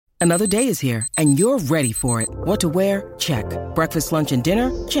Another day is here, and you're ready for it. What to wear? Check. Breakfast, lunch, and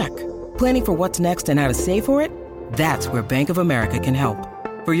dinner? Check. Planning for what's next and how to save for it? That's where Bank of America can help.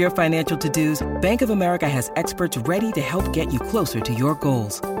 For your financial to-dos, Bank of America has experts ready to help get you closer to your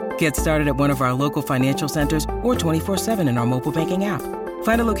goals. Get started at one of our local financial centers or 24/7 in our mobile banking app.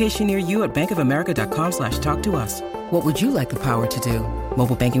 Find a location near you at bankofamerica.com/talktous. What would you like the power to do?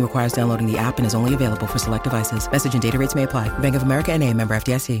 Mobile banking requires downloading the app and is only available for select devices. Message and data rates may apply. Bank of America N.A., member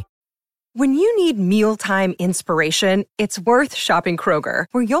FDIC. When you need mealtime inspiration, it's worth shopping Kroger,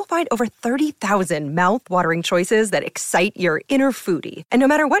 where you'll find over 30,000 mouth-watering choices that excite your inner foodie. And no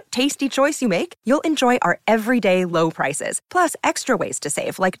matter what tasty choice you make, you'll enjoy our everyday low prices, plus extra ways to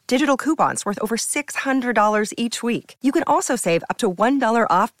save, like digital coupons worth over $600 each week. You can also save up to $1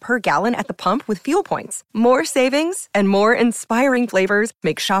 off per gallon at the pump with fuel points. More savings and more inspiring flavors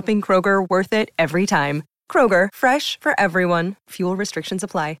make shopping Kroger worth it every time. Kroger, fresh for everyone. Fuel restrictions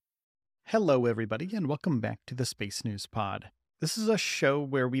apply. Hello, everybody, and welcome back to the Space News Pod. This is a show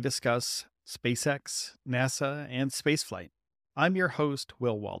where we discuss SpaceX, NASA, and spaceflight. I'm your host,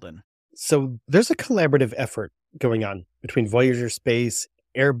 Will Walden. So there's a collaborative effort going on between Voyager Space,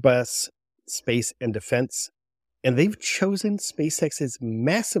 Airbus, Space and Defense, and they've chosen SpaceX's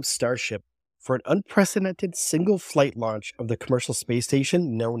massive Starship for an unprecedented single flight launch of the commercial space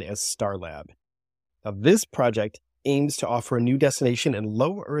station known as Starlab. Now, this project aims to offer a new destination in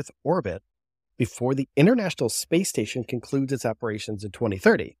low Earth orbit before the International Space Station concludes its operations in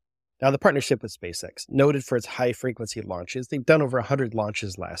 2030. Now, the partnership with SpaceX, noted for its high-frequency launches, they've done over 100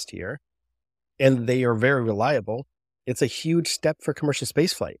 launches last year, and they are very reliable. It's a huge step for commercial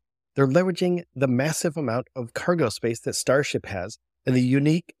spaceflight. They're leveraging the massive amount of cargo space that Starship has and the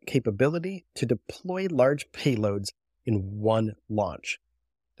unique capability to deploy large payloads in one launch.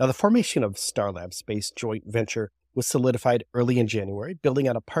 Now, the formation of Starlab Space joint venture was solidified early in January, building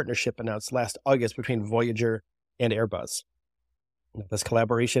on a partnership announced last August between Voyager and Airbus. This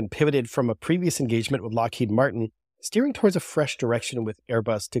collaboration pivoted from a previous engagement with Lockheed Martin, steering towards a fresh direction with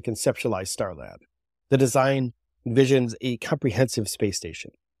Airbus to conceptualize Starlab. The design envisions a comprehensive space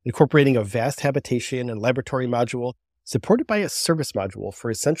station, incorporating a vast habitation and laboratory module supported by a service module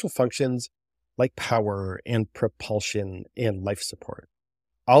for essential functions like power and propulsion and life support,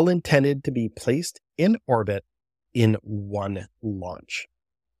 all intended to be placed in orbit in one launch.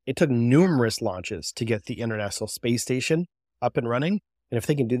 It took numerous launches to get the International Space Station up and running, and if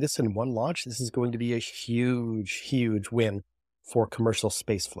they can do this in one launch, this is going to be a huge, huge win for commercial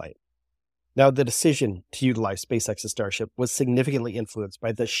spaceflight. Now, the decision to utilize SpaceX's Starship was significantly influenced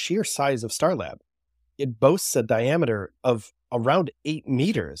by the sheer size of Starlab. It boasts a diameter of around 8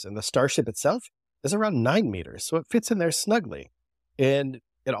 meters, and the Starship itself is around 9 meters, so it fits in there snugly. And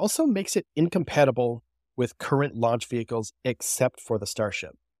it also makes it incompatible with current launch vehicles except for the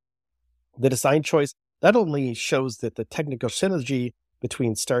Starship. The design choice not only shows that the technical synergy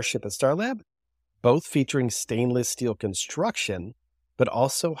between Starship and Starlab, both featuring stainless steel construction, but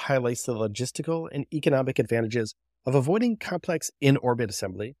also highlights the logistical and economic advantages of avoiding complex in-orbit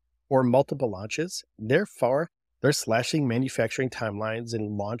assembly or multiple launches. Therefore, they're slashing manufacturing timelines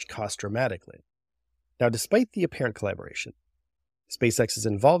and launch costs dramatically. Now, despite the apparent collaboration, SpaceX's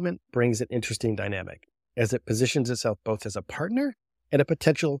involvement brings an interesting dynamic, as it positions itself both as a partner and a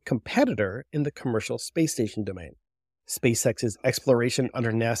potential competitor in the commercial space station domain. SpaceX's exploration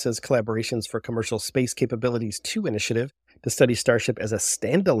under NASA's Collaborations for Commercial Space Capabilities 2 initiative to study Starship as a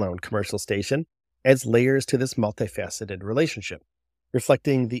standalone commercial station adds layers to this multifaceted relationship,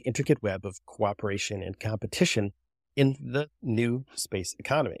 reflecting the intricate web of cooperation and competition in the new space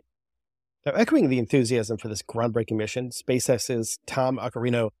economy. Now, echoing the enthusiasm for this groundbreaking mission, SpaceX's Tom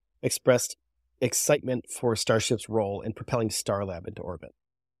Occarino expressed excitement for Starship's role in propelling Starlab into orbit.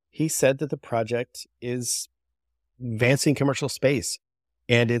 He said that the project is advancing commercial space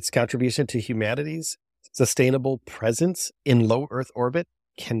and its contribution to humanity's sustainable presence in low Earth orbit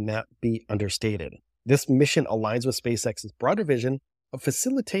cannot be understated. This mission aligns with SpaceX's broader vision of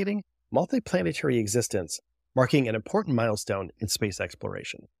facilitating multiplanetary existence, marking an important milestone in space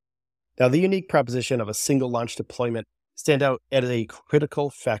exploration. Now, the unique proposition of a single launch deployment stand out as a critical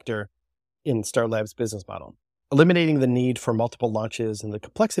factor in Starlab's business model, eliminating the need for multiple launches and the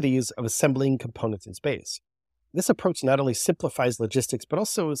complexities of assembling components in space. This approach not only simplifies logistics, but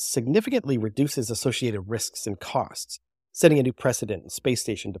also significantly reduces associated risks and costs, setting a new precedent in space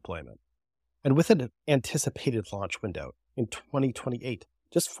station deployment. And with an anticipated launch window in 2028,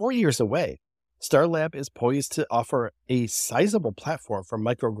 just 4 years away, Starlab is poised to offer a sizable platform for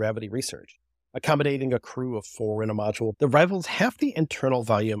microgravity research, accommodating a crew of 4 in a module that rivals half the internal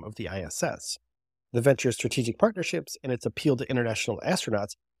volume of the ISS. The venture's strategic partnerships and its appeal to international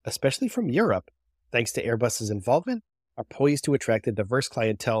astronauts especially from Europe, thanks to Airbus's involvement, are poised to attract a diverse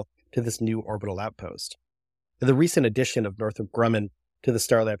clientele to this new orbital outpost. The recent addition of Northrop Grumman to the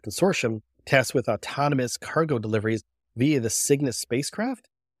Starlab consortium, tasked with autonomous cargo deliveries via the Cygnus spacecraft,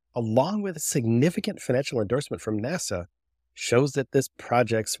 along with a significant financial endorsement from NASA, shows that this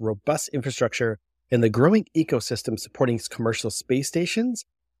project's robust infrastructure and the growing ecosystem supporting commercial space stations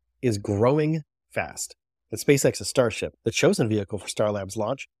is growing fast. And SpaceX's Starship, the chosen vehicle for Starlab's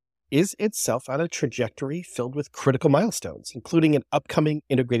launch, is itself on a trajectory filled with critical milestones, including an upcoming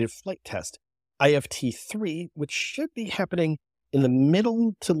integrated flight test, IFT-3, which should be happening in the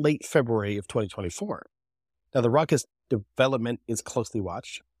middle to late February of 2024. Now, the rocket's development is closely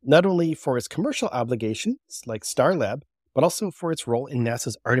watched, not only for its commercial obligations, like Starlab, but also for its role in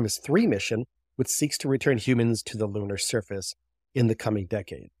NASA's Artemis 3 mission, which seeks to return humans to the lunar surface in the coming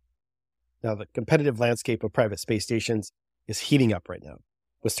decade. Now, the competitive landscape of private space stations is heating up right now,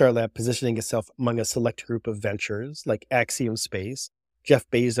 with Starlab positioning itself among a select group of ventures like Axiom Space, Jeff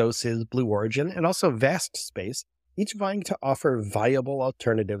Bezos' Blue Origin, and also Vast Space, each vying to offer viable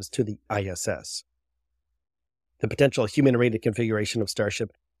alternatives to the ISS. The potential human-rated configuration of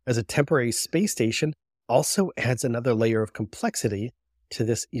Starship as a temporary space station also adds another layer of complexity to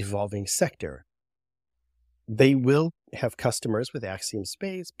this evolving sector. They will have customers with Axiom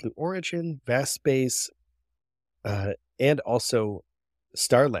Space, Blue Origin, Vast Space, and also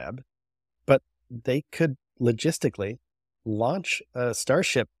Starlab, but they could logistically launch a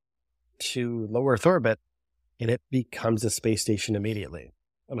Starship to low Earth orbit and it becomes a space station immediately.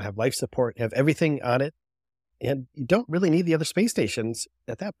 It'll have life support, have everything on it, and you don't really need the other space stations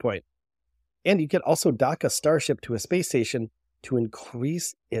at that point. And you could also dock a Starship to a space station to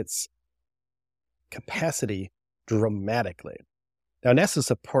increase its capacity dramatically. Now, NASA's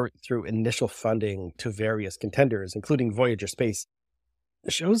support through initial funding to various contenders, including Voyager Space,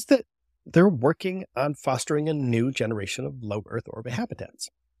 shows that they're working on fostering a new generation of low Earth orbit habitats.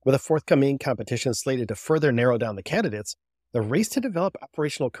 With a forthcoming competition slated to further narrow down the candidates, the race to develop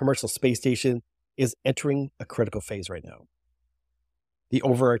operational commercial space station is entering a critical phase right now. The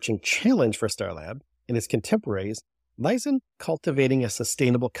overarching challenge for Starlab and its contemporaries lies in cultivating a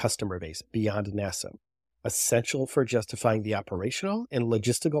sustainable customer base beyond NASA, essential for justifying the operational and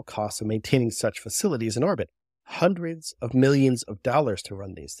logistical costs of maintaining such facilities in orbit. Hundreds of millions of dollars to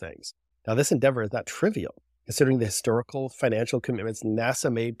run these things. Now, this endeavor is not trivial, considering the historical financial commitments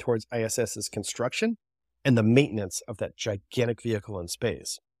NASA made towards ISS's construction and the maintenance of that gigantic vehicle in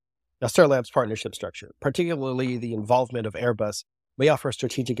space. Now, Starlab's partnership structure, particularly the involvement of Airbus, may offer a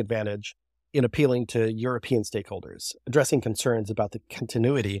strategic advantage in appealing to European stakeholders, addressing concerns about the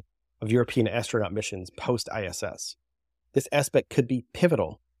continuity of European astronaut missions post-ISS. This aspect could be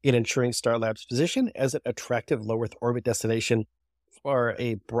pivotal in ensuring Starlab's position as an attractive low Earth orbit destination for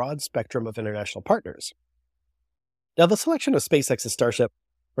a broad spectrum of international partners. Now, the selection of SpaceX's Starship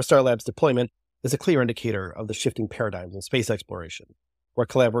for Starlab's deployment is a clear indicator of the shifting paradigms in space exploration, where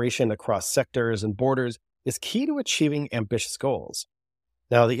collaboration across sectors and borders is key to achieving ambitious goals.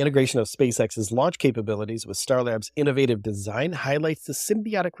 Now, the integration of SpaceX's launch capabilities with Starlab's innovative design highlights the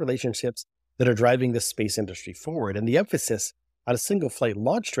symbiotic relationships that are driving the space industry forward, and the emphasis on a single flight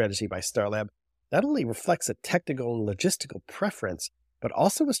launch strategy by Starlab not only reflects a technical and logistical preference, but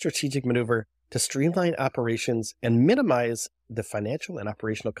also a strategic maneuver to streamline operations and minimize the financial and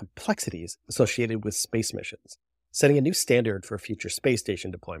operational complexities associated with space missions, setting a new standard for future space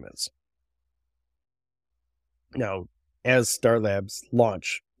station deployments. Now, as Starlab's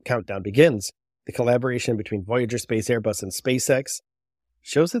launch countdown begins, the collaboration between Voyager Space, Airbus, and SpaceX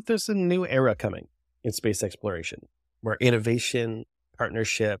shows that there's a new era coming in space exploration, where innovation,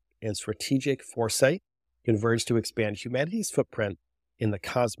 partnership, and strategic foresight converge to expand humanity's footprint in the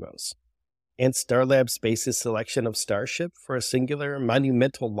cosmos. And Starlab Space's selection of Starship for a singular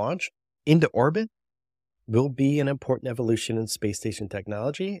monumental launch into orbit will be an important evolution in space station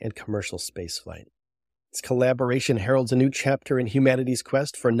technology and commercial spaceflight. Its collaboration heralds a new chapter in humanity's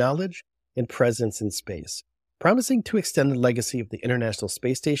quest for knowledge and presence in space, promising to extend the legacy of the International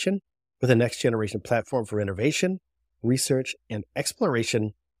Space Station with a next-generation platform for innovation, research, and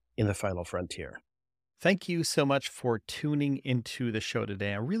exploration in the final frontier. Thank you so much for tuning into the show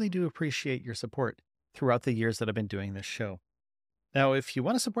today. I really do appreciate your support throughout the years that I've been doing this show. Now, if you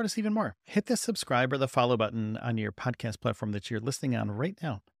want to support us even more, hit the subscribe or the follow button on your podcast platform that you're listening on right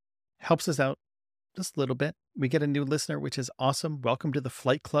now. Helps us out just a little bit. We get a new listener, which is awesome. Welcome to the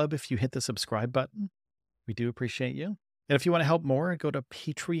Flight Club if you hit the subscribe button. We do appreciate you. And if you want to help more, go to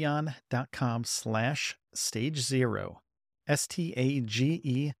patreon.com/StageZero, StageZero.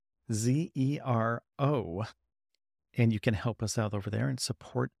 and you can help us out over there and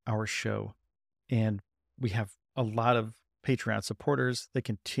support our show. And we have a lot of Patreon supporters that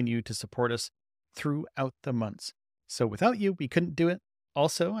continue to support us throughout the months. So without you, we couldn't do it.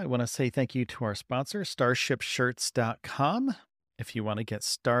 Also, I want to say thank you to our sponsor, StarshipShirts.com. If you want to get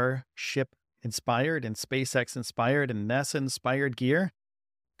Starship inspired and SpaceX inspired and NASA inspired gear,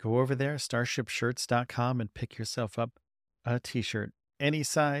 go over there, StarshipShirts.com, and pick yourself up a t-shirt. Any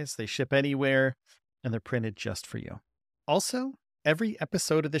size, they ship anywhere, and they're printed just for you. Also, every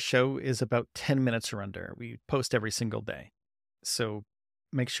episode of the show is about 10 minutes or under. We post every single day. So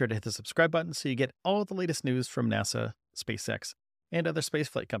make sure to hit the subscribe button so you get all the latest news from NASA, SpaceX, and other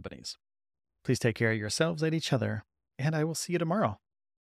spaceflight companies. Please take care of yourselves and each other, and I will see you tomorrow.